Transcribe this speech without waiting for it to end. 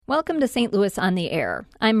Welcome to St. Louis on the Air.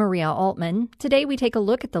 I'm Maria Altman. Today we take a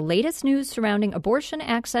look at the latest news surrounding abortion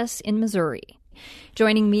access in Missouri.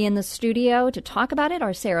 Joining me in the studio to talk about it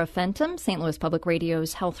are Sarah Fenton, St. Louis Public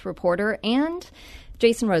Radio's health reporter, and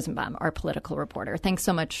Jason Rosenbaum, our political reporter. Thanks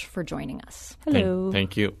so much for joining us. Hello.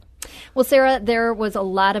 Thank you. Well, Sarah, there was a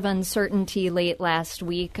lot of uncertainty late last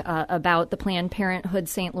week about the Planned Parenthood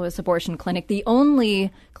St. Louis Abortion Clinic, the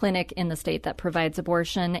only clinic in the state that provides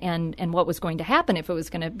abortion, and what was going to happen if it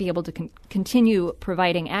was going to be able to continue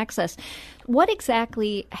providing access. What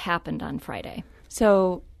exactly happened on Friday?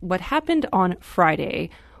 So what happened on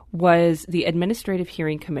Friday was the Administrative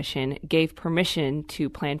Hearing Commission gave permission to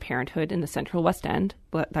Planned Parenthood in the Central West End,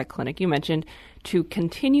 that clinic you mentioned, to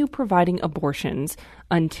continue providing abortions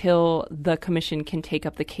until the commission can take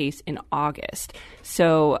up the case in August.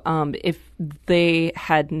 So if they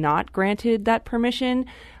had not granted that permission,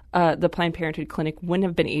 the Planned Parenthood clinic wouldn't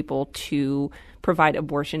have been able to provide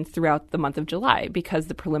abortions throughout the month of July because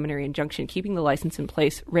the preliminary injunction keeping the license in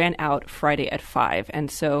place ran out Friday at 5. And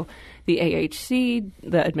so the AHC,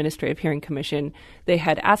 the Administrative Hearing Commission, they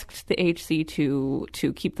had asked the AHC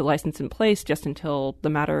to keep the license in place just until the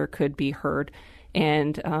matter could be heard.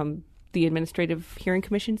 And the Administrative Hearing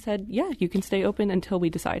Commission said, yeah, you can stay open until we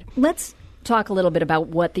decide. Let's talk a little bit about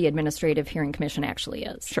what the Administrative Hearing Commission actually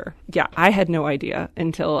is. Sure. Yeah, I had no idea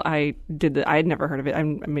until I did I had never heard of it. I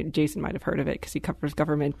mean, Jason might have heard of it because he covers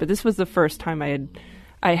government, but this was the first time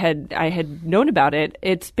I had known about it.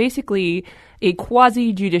 It's basically a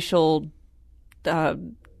quasi-judicial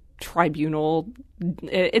tribunal.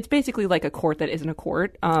 It's basically like a court that isn't a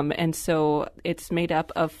court. And so it's made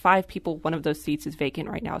up of 5 people. One of those seats is vacant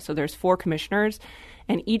right now. So there's 4 commissioners,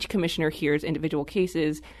 and each commissioner hears individual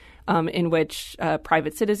cases in which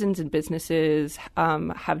private citizens and businesses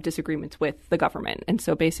have disagreements with the government. And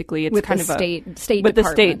so basically it's with kind the of state with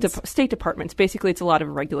departments. the state departments. Basically it's a lot of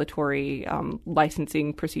regulatory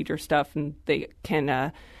licensing procedure stuff, and they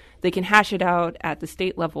can hash it out at the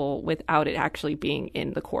state level without it actually being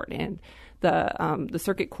in the court. And the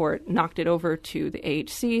circuit court knocked it over to the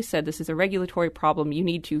AHC, said this is a regulatory problem. You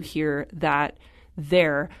need to hear that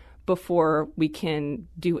there before we can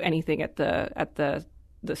do anything at the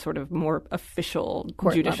sort of more official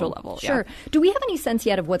court judicial level. Sure. Yeah. Do we have any sense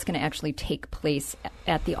yet of what's going to actually take place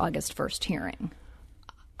at the August 1st hearing?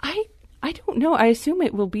 I don't know. I assume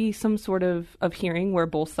it will be some sort of hearing where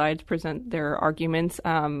both sides present their arguments.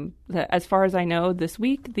 As far as I know, this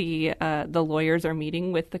week the lawyers are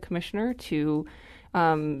meeting with the commissioner for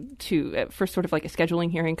sort of like a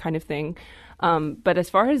scheduling hearing kind of thing. But as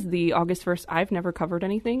far as the August 1st, I've never covered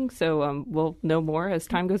anything, so we'll know more as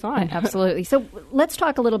time goes on. Absolutely. So let's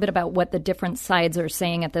talk a little bit about what the different sides are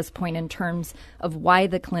saying at this point in terms of why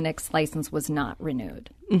the clinic's license was not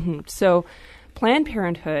renewed. Mm-hmm. So Planned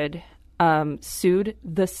Parenthood sued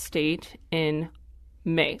the state in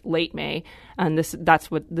late May, and this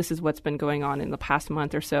is what's been going on in the past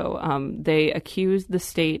month or so. They accused the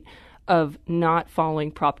state of not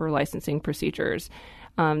following proper licensing procedures.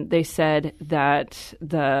 They said that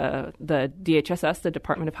the DHSS, the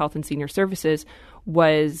Department of Health and Senior Services,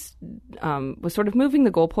 was sort of moving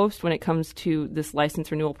the goalpost when it comes to this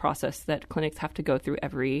license renewal process that clinics have to go through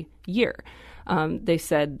every year. They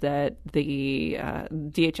said that the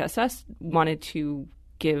DHSS wanted to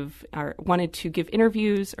get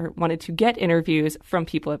interviews from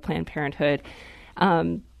people at Planned Parenthood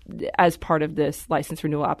as part of this license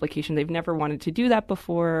renewal application. They've never wanted to do that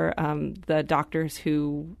before. The doctors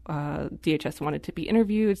who DHS wanted to be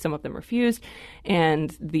interviewed, some of them refused,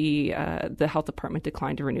 and the health department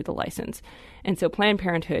declined to renew the license. And so Planned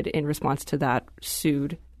Parenthood, in response to that,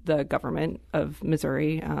 sued the government of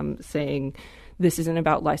Missouri, saying this isn't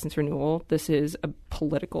about license renewal. This is a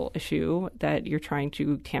political issue that you're trying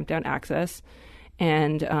to tamp down access.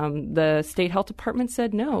 And the state health department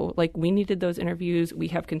said, no, we needed those interviews. We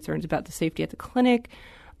have concerns about the safety at the clinic.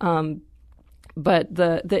 But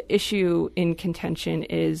the issue in contention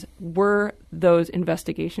is, were those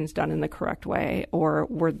investigations done in the correct way, or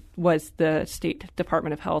was the State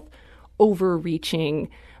Department of Health overreaching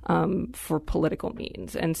for political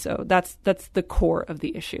means? And so that's the core of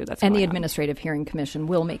the issue. And the Administrative Hearing Commission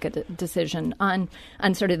will make a decision on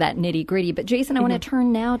sort of that nitty gritty. But Jason, I want to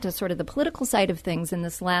turn now to sort of the political side of things. In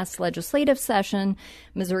this last legislative session,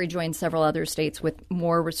 Missouri joined several other states with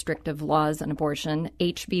more restrictive laws on abortion.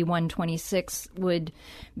 HB 126 would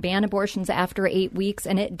ban abortions after 8 weeks,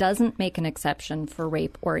 and it doesn't make an exception for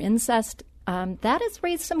rape or incest. That has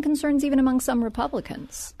raised some concerns even among some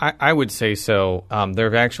Republicans. I would say so. There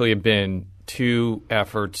have actually been 2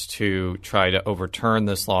 efforts to try to overturn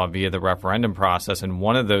this law via the referendum process, and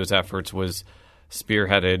one of those efforts was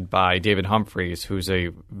spearheaded by David Humphreys, who's a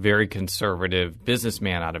very conservative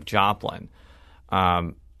businessman out of Joplin.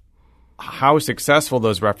 How successful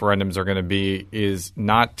those referendums are going to be is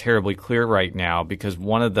not terribly clear right now, because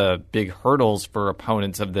one of the big hurdles for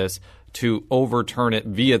opponents of this to overturn it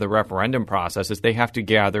via the referendum process is they have to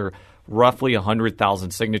gather roughly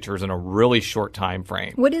 100,000 signatures in a really short time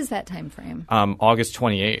frame. What is that time frame? August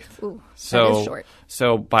 28th. Ooh, so, that is short.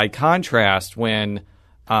 So by contrast, when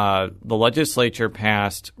the legislature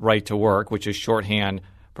passed Right to Work, which is shorthand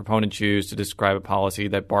proponents use to describe a policy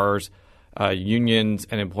that bars unions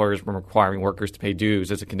and employers from requiring workers to pay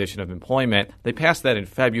dues as a condition of employment, they passed that in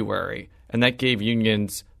February, and that gave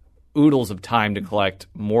unions oodles of time to collect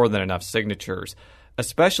more than enough signatures,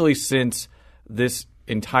 especially since this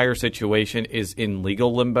entire situation is in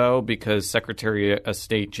legal limbo because Secretary of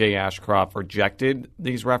State Jay Ashcroft rejected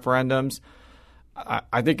these referendums.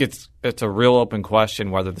 I think it's a real open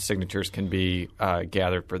question whether the signatures can be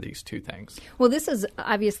gathered for these two things. Well, this is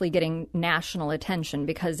obviously getting national attention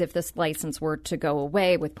because if this license were to go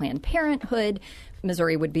away with Planned Parenthood,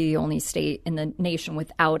 Missouri would be the only state in the nation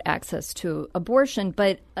without access to abortion.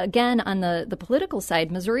 But again, on the political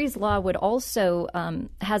side, Missouri's law would also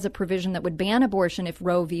has a provision that would ban abortion if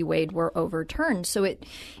Roe v. Wade were overturned. So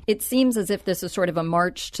it seems as if this is sort of a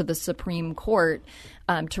march to the Supreme Court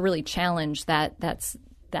to really challenge that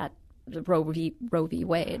Roe v.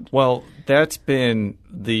 Wade. Well, that's been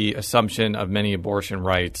the assumption of many abortion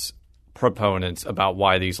rights proponents about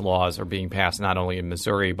why these laws are being passed not only in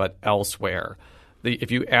Missouri but elsewhere.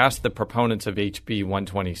 If you ask the proponents of HB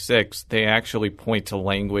 126, they actually point to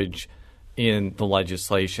language in the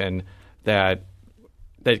legislation that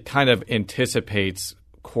kind of anticipates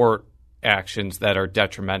court actions that are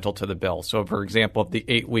detrimental to the bill. So, for example, if the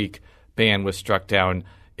 8-week ban was struck down,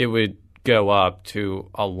 it would go up to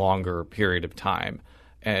a longer period of time,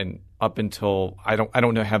 and up until I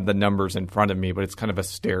don't have the numbers in front of me, but it's kind of a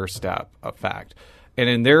stair step effect. And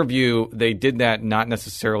in their view, they did that not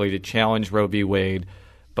necessarily to challenge Roe v. Wade,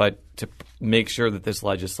 but to make sure that this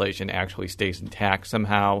legislation actually stays intact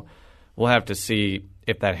somehow. We'll have to see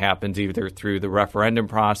if that happens either through the referendum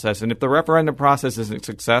process. And if the referendum process isn't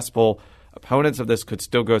successful, opponents of this could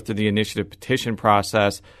still go through the initiative petition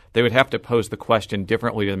process. They would have to pose the question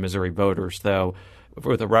differently to the Missouri voters, though.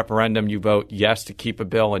 With a referendum, you vote yes to keep a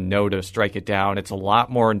bill and no to strike it down. It's a lot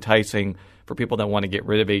more enticing for people that want to get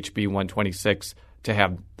rid of HB 126 to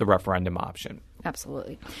have the referendum option.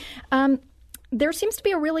 Absolutely. There seems to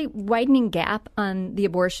be a really widening gap on the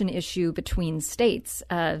abortion issue between states.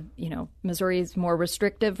 Missouri is more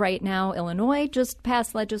restrictive right now. Illinois just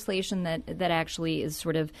passed legislation that actually is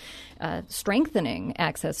sort of strengthening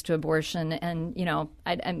access to abortion. And,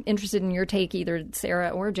 I'm interested in your take, either Sarah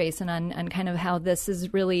or Jason, on kind of how this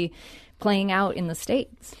is really playing out in the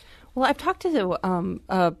states. Well, I've talked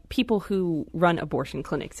to people who run abortion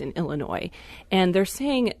clinics in Illinois, and they're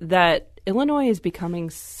saying that Illinois is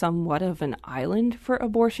becoming somewhat of an island for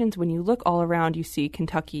abortions. When you look all around, you see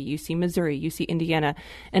Kentucky, you see Missouri, you see Indiana,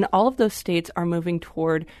 and all of those states are moving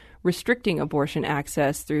toward restricting abortion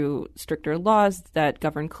access through stricter laws that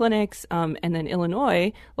govern clinics. And then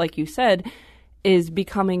Illinois, like you said, is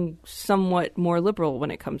becoming somewhat more liberal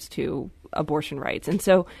when it comes to abortion rights. And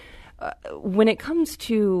so when it comes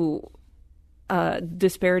to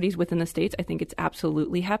disparities within the states, I think it's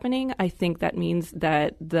absolutely happening. I think that means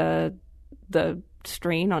that the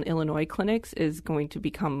strain on Illinois clinics is going to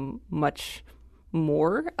become much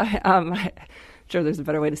more. I'm sure there's a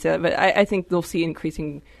better way to say that, but I think they'll see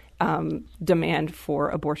increasing demand for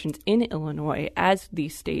abortions in Illinois as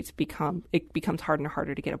these states it becomes harder and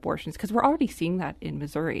harder to get abortions, because we're already seeing that in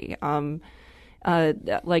Missouri.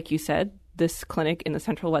 Like you said, this clinic in the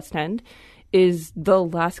Central West End is the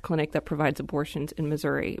last clinic that provides abortions in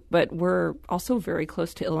Missouri. But we're also very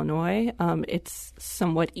close to Illinois. It's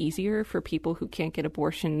somewhat easier for people who can't get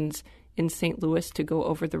abortions in St. Louis to go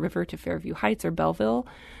over the river to Fairview Heights or Belleville.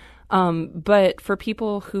 But for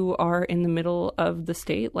people who are in the middle of the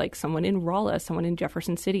state, like someone in Rolla, someone in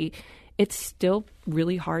Jefferson City, it's still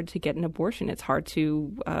really hard to get an abortion. It's hard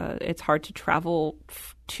to travel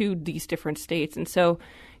to these different states. And so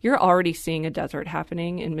you're already seeing a desert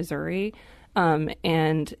happening in Missouri.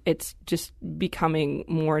 And it's just becoming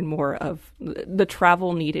more and more of the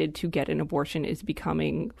travel needed to get an abortion is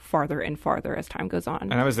becoming farther and farther as time goes on.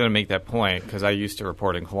 And I was going to make that point because I used to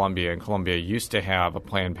report in Columbia, and Columbia used to have a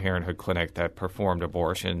Planned Parenthood clinic that performed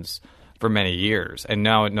abortions for many years, and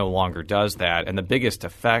now it no longer does that. And the biggest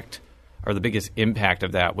effect or the biggest impact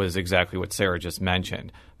of that was exactly what Sarah just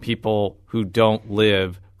mentioned. People who don't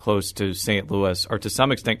live close to St. Louis, or to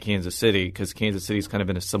some extent Kansas City, because Kansas City is kind of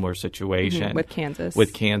in a similar situation with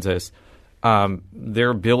Kansas. their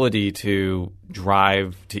ability to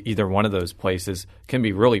drive to either one of those places can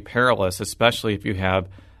be really perilous, especially if you have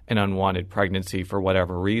an unwanted pregnancy for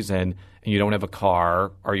whatever reason and you don't have a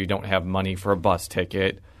car or you don't have money for a bus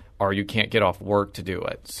ticket or you can't get off work to do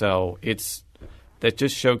it. So that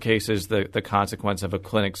just showcases the consequence of a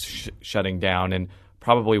clinic shutting down and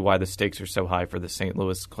probably why the stakes are so high for the St.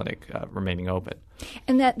 Louis clinic remaining open.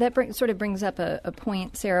 And that brings up a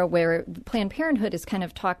point, Sarah, where Planned Parenthood has kind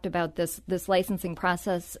of talked about this licensing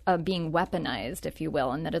process being weaponized, if you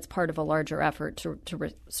will, and that it's part of a larger effort to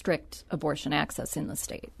restrict abortion access in the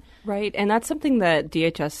state. Right, and that's something that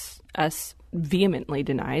DHS vehemently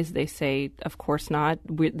denies. They say, of course not.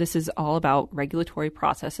 This is all about regulatory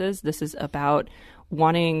processes. This is about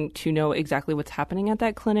wanting to know exactly what's happening at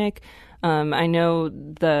that clinic. I know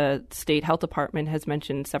the state health department has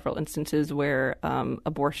mentioned several instances where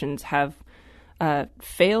abortions have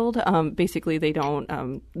failed. Basically, they don't.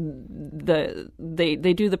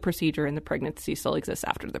 They do the procedure, and the pregnancy still exists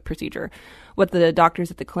after the procedure. What the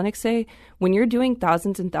doctors at the clinic say: when you're doing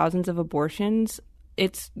thousands and thousands of abortions,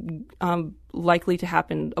 it's likely to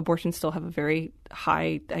happen. Abortions still have a very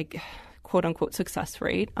high, quote unquote, success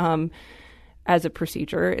rate. As a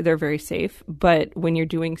procedure, they're very safe. But when you're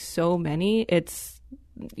doing so many, it's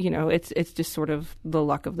just sort of the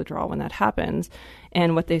luck of the draw when that happens.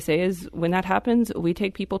 And what they say is when that happens, we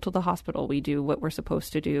take people to the hospital. We do what we're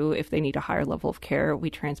supposed to do. If they need a higher level of care,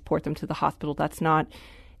 we transport them to the hospital. That's not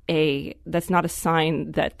a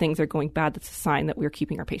sign that things are going bad. That's a sign that we're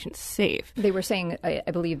keeping our patients safe. They were saying, I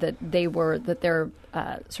believe, that their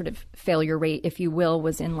sort of failure rate, if you will,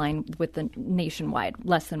 was in line with the nationwide,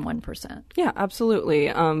 less than 1%. Yeah,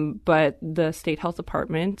 absolutely. But the state health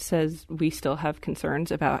department says we still have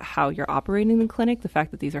concerns about how you're operating the clinic, the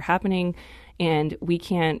fact that these are happening, and we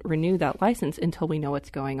can't renew that license until we know what's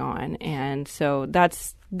going on. And so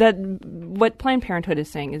what Planned Parenthood is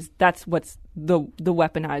saying is that's what's the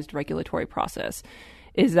weaponized regulatory process,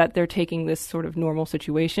 is that they're taking this sort of normal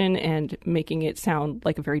situation and making it sound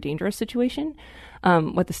like a very dangerous situation.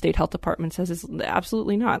 What the state health department says is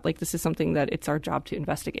absolutely not. Like, this is something that it's our job to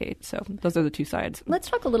investigate. So those are the two sides. Let's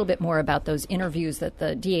talk a little bit more about those interviews that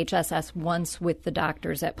the DHS wants with the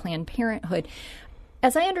doctors at Planned Parenthood.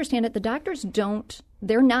 As I understand it, the doctors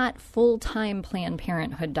they're not full-time Planned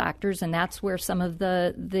Parenthood doctors, and that's where some of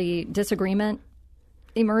the disagreement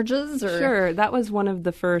emerges? Or? Sure. That was one of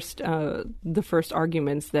the first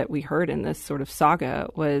arguments that we heard in this sort of saga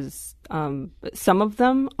was some of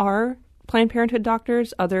them are Planned Parenthood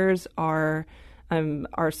doctors, others are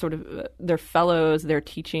sort of they're fellows, they're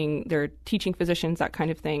teaching physicians, that kind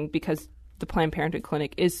of thing, because the Planned Parenthood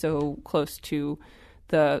clinic is so close to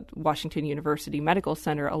the Washington University Medical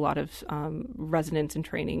Center. A lot of residents in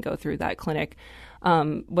training go through that clinic.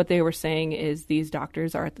 What they were saying is these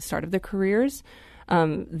doctors are at the start of their careers.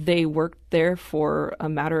 They worked there for a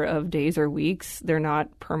matter of days or weeks. They're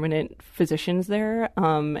not permanent physicians there,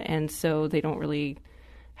 and so they don't really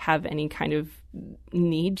have any kind of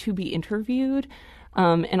need to be interviewed.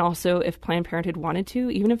 And also, if Planned Parenthood wanted to,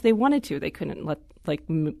 even if they wanted to, they couldn't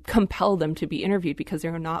compel them to be interviewed because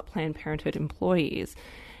they're not Planned Parenthood employees.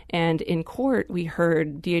 And in court, we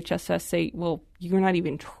heard DHS say, well, you're not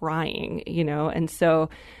even trying, and so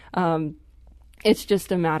it's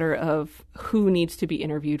just a matter of who needs to be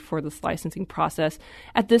interviewed for this licensing process.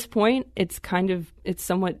 At this point, it's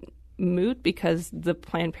somewhat moot because the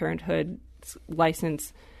Planned Parenthood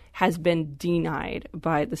license has been denied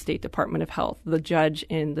by the State Department of Health. The judge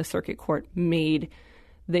in the circuit court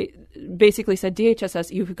they basically said,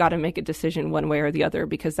 DHS, you've got to make a decision one way or the other,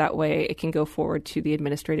 because that way it can go forward to the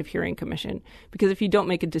Administrative Hearing Commission. Because if you don't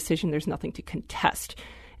make a decision, there's nothing to contest.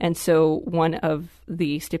 And so one of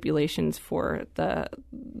the stipulations for the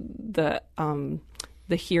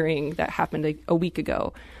hearing that happened a week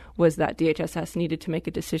ago was that DHS needed to make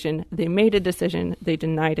a decision. They made a decision. They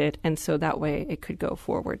denied it. And so that way it could go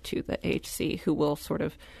forward to the AHC, who will sort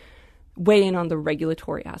of weigh in on the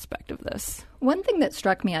regulatory aspect of this. One thing that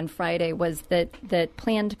struck me on Friday was that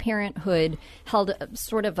Planned Parenthood held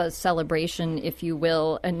sort of a celebration, if you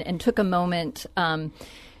will, and took a moment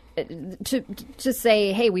to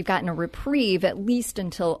say, hey, we've gotten a reprieve at least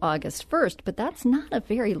until August 1st, but that's not a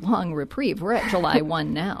very long reprieve. We're at July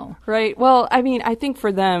 1 now. Right. Well, I mean, I think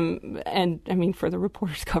for them, and I mean for the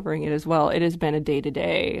reporters covering it as well, it has been a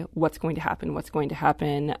day-to-day, what's going to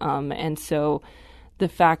happen. And so the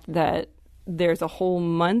fact that there's a whole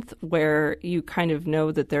month where you kind of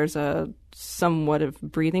know that there's a somewhat of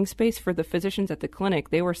breathing space for the physicians at the clinic,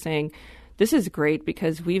 they were saying, this is great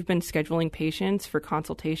because we've been scheduling patients for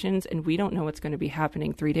consultations and we don't know what's going to be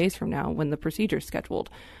happening 3 days from now when the procedure is scheduled.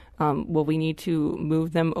 Will we need to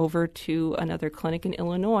move them over to another clinic in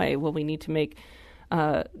Illinois? Will we need to make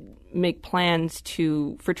plans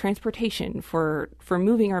for transportation, for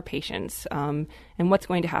moving our patients, and what's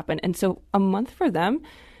going to happen? And so a month for them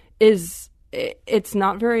it's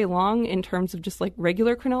not very long in terms of just like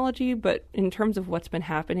regular chronology, but in terms of what's been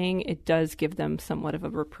happening, it does give them somewhat of a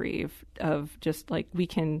reprieve of just like we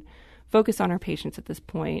can focus on our patients at this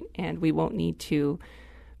point, and we won't need to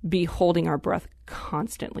be holding our breath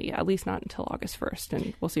constantly, at least not until August 1st,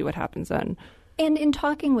 and we'll see what happens then. And in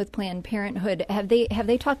talking with Planned Parenthood, have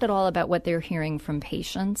they talked at all about what they're hearing from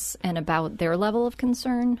patients and about their level of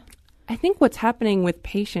concern? I think what's happening with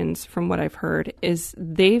patients, from what I've heard, is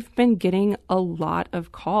they've been getting a lot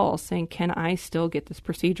of calls saying, can I still get this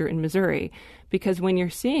procedure in Missouri? Because when you're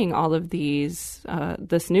seeing all of this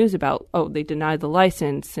news about, they denied the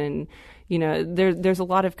license, and, there's a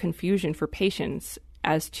lot of confusion for patients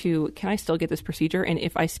as to, can I still get this procedure? And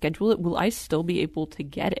if I schedule it, will I still be able to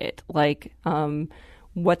get it? Like,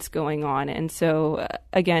 what's going on? And so,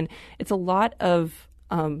 again, it's a lot of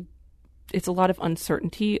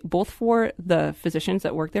uncertainty, both for the physicians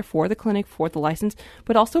that work there, for the clinic, for the license,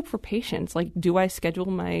 but also for patients. Like, do I schedule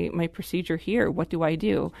my procedure here? What do I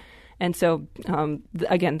do? And so,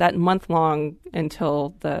 again, that month long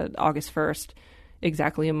until the August 1st,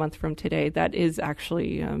 exactly a month from today, that is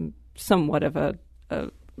actually somewhat of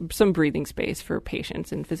some breathing space for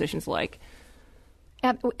patients and physicians alike.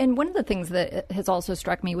 And one of the things that has also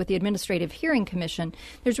struck me with the Administrative Hearing Commission,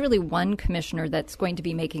 there's really one commissioner that's going to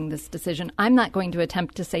be making this decision. I'm not going to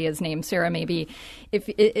attempt to say his name, Sarah. Maybe if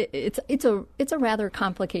it's a rather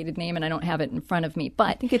complicated name, and I don't have it in front of me. But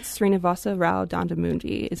I think it's Srinivasa Rao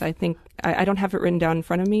Dandamundi. I don't have it written down in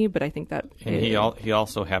front of me, but I think that. And he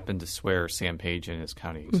also happened to swear Sam Page in as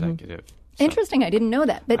county executive. Mm-hmm. So, interesting. I didn't know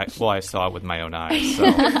that. But I saw it with my own eyes. So.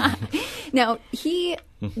 Now, he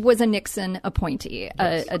was a Nixon appointee,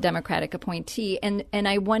 yes. a Democratic appointee, and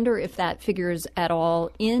I wonder if that figures at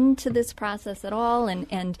all into this process at all,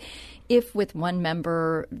 and if with one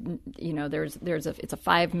member, it's a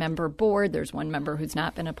 5-member board, there's one member who's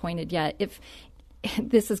not been appointed yet, if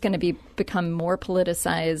this is going to become more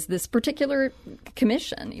politicized, this particular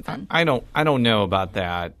commission even. I don't know about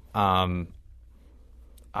that. I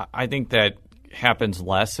think that happens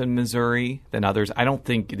less in Missouri than others. I don't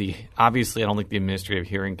think the Administrative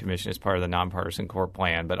Hearing Commission is part of the nonpartisan court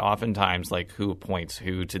plan, but oftentimes like who appoints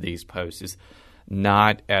who to these posts is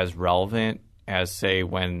not as relevant as, say,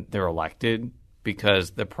 when they're elected,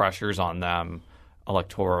 because the pressures on them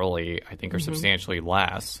electorally, I think, are substantially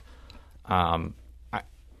less.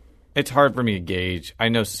 It's hard for me to gauge. I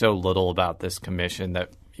know so little about this commission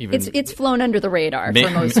that it's flown under the radar for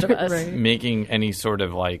most of us. Right. Making any sort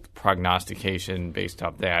of like prognostication based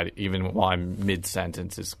off that, even while I'm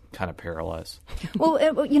mid-sentence, is kind of perilous. Well,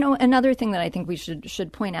 another thing that I think we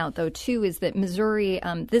should point out, though, too, is that Missouri,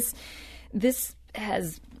 this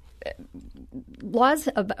has laws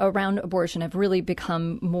around abortion have really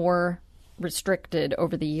become more restricted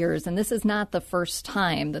over the years, and this is not the first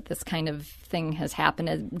time that this kind of thing has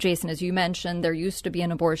happened. Jason, as you mentioned, there used to be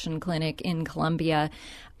an abortion clinic in Columbia.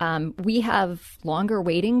 We have longer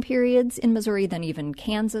waiting periods in Missouri than even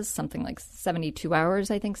Kansas, something like 72 hours,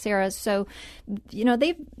 I think, Sarah. So,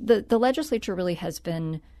 the legislature really has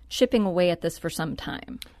been chipping away at this for some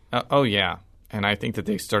time. Yeah. And I think that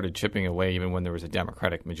they started chipping away even when there was a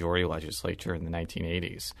Democratic majority legislature in the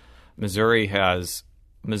 1980s.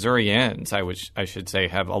 Missourians, I should say,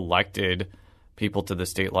 have elected people to the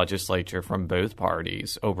state legislature from both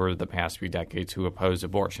parties over the past few decades who oppose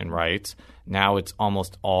abortion rights. Now it's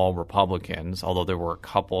almost all Republicans, although there were a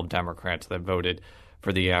couple of Democrats that voted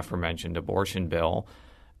for the aforementioned abortion bill.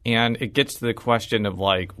 And it gets to the question of,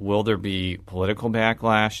 like, will there be political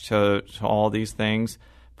backlash to all these things?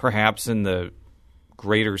 Perhaps in the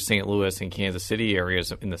greater St. Louis and Kansas City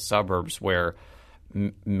areas in the suburbs where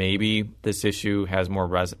maybe this issue has more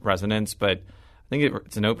resonance, but I think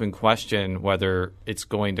it's an open question whether it's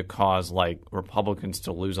going to cause like Republicans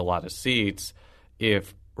to lose a lot of seats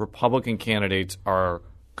if Republican candidates are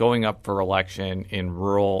going up for election in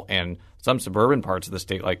rural and some suburban parts of the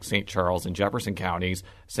state like St. Charles and Jefferson counties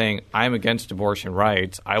saying, I'm against abortion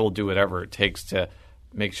rights. I will do whatever it takes to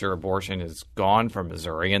make sure abortion is gone from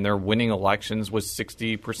Missouri, and they're winning elections with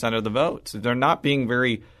 60% of the votes. They're not being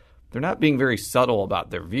very subtle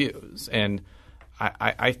about their views. And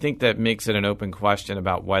I think that makes it an open question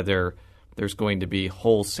about whether there's going to be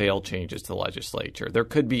wholesale changes to the legislature. There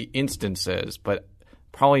could be instances, but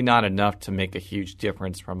probably not enough to make a huge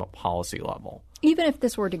difference from a policy level. Even if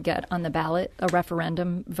this were to get on the ballot, a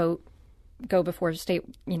referendum vote, go before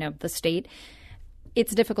the state,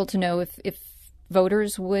 it's difficult to know if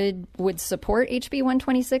voters would support HB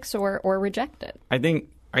 126 or reject it? I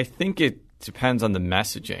think it depends on the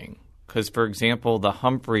messaging. Because, for example, the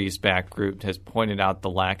Humphreys-backed group has pointed out the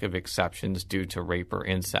lack of exceptions due to rape or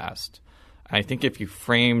incest. I think if you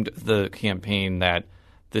framed the campaign that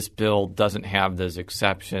this bill doesn't have those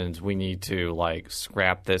exceptions, we need to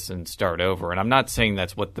scrap this and start over. And I'm not saying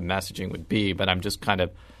that's what the messaging would be, but I'm just kind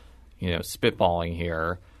of, spitballing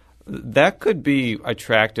here. That could be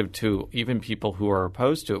attractive to even people who are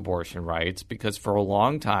opposed to abortion rights, because for a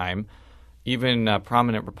long time, even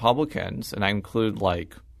prominent Republicans, and I include the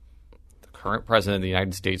current president of the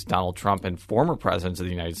United States, Donald Trump, and former presidents of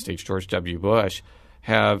the United States, George W. Bush,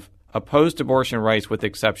 have opposed abortion rights with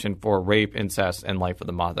exception for rape, incest, and life of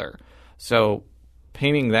the mother. So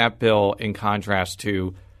painting that bill in contrast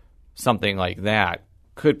to something like that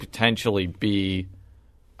could potentially be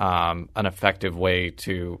an effective way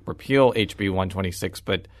to repeal HB 126,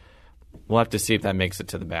 but we'll have to see if that makes it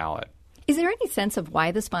to the ballot. Is there any sense of why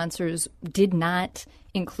the sponsors did not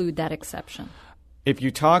include that exception? If you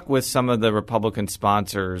talk with some of the Republican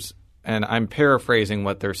sponsors, and I'm paraphrasing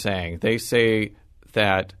what they're saying, they say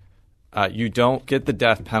that you don't get the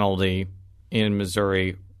death penalty in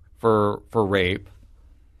Missouri for rape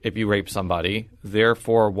if you rape somebody.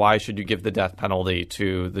 Therefore, why should you give the death penalty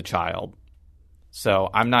to the child? So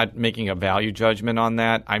I'm not making a value judgment on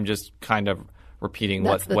that. I'm just kind of repeating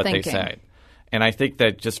what they say. And I think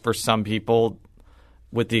that just for some people,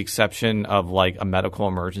 with the exception of a medical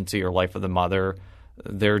emergency or life of the mother,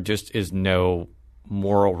 there just is no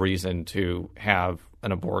moral reason to have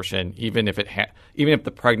an abortion, even if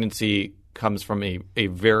the pregnancy comes from a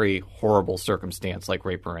very horrible circumstance like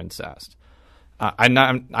rape or incest. I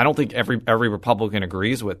don't think every Republican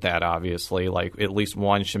agrees with that, obviously. At least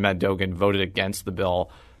one, Shamed Dogan, voted against the bill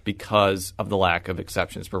because of the lack of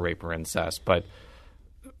exceptions for rape or incest. But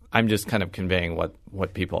I'm just kind of conveying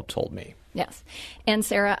what people have told me. Yes. And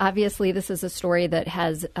Sarah, obviously this is a story that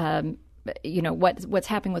has what's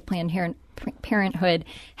happening with Planned Parenthood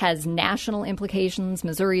has national implications.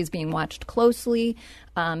 Missouri is being watched closely.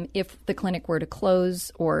 If the clinic were to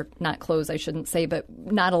close, or not close, I shouldn't say, but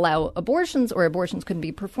not allow abortions, or abortions couldn't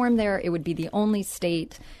be performed there, it would be the only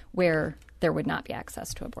state where there would not be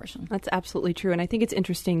access to abortion. That's absolutely true. And I think it's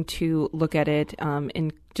interesting to look at it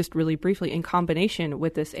in just really briefly in combination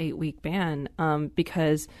with this 8-week ban,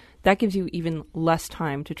 because that gives you even less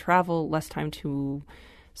time to travel, less time to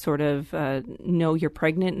sort of know you're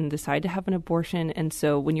pregnant and decide to have an abortion. And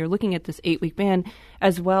so when you're looking at this 8-week ban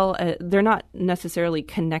as well, they're not necessarily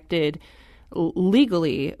connected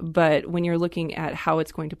legally, but when you're looking at how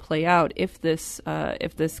it's going to play out, if this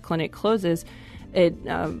clinic closes,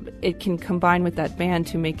 it can combine with that ban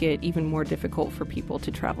to make it even more difficult for people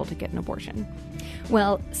to travel to get an abortion.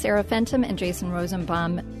 Well, Sarah Fenton and Jason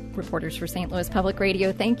Rosenbaum, reporters for St. Louis Public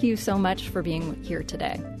Radio, thank you so much for being here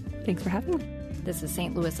today. Thanks for having me. This is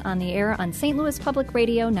St. Louis on the Air on St. Louis Public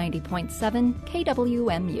Radio 90.7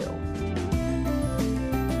 KWMU.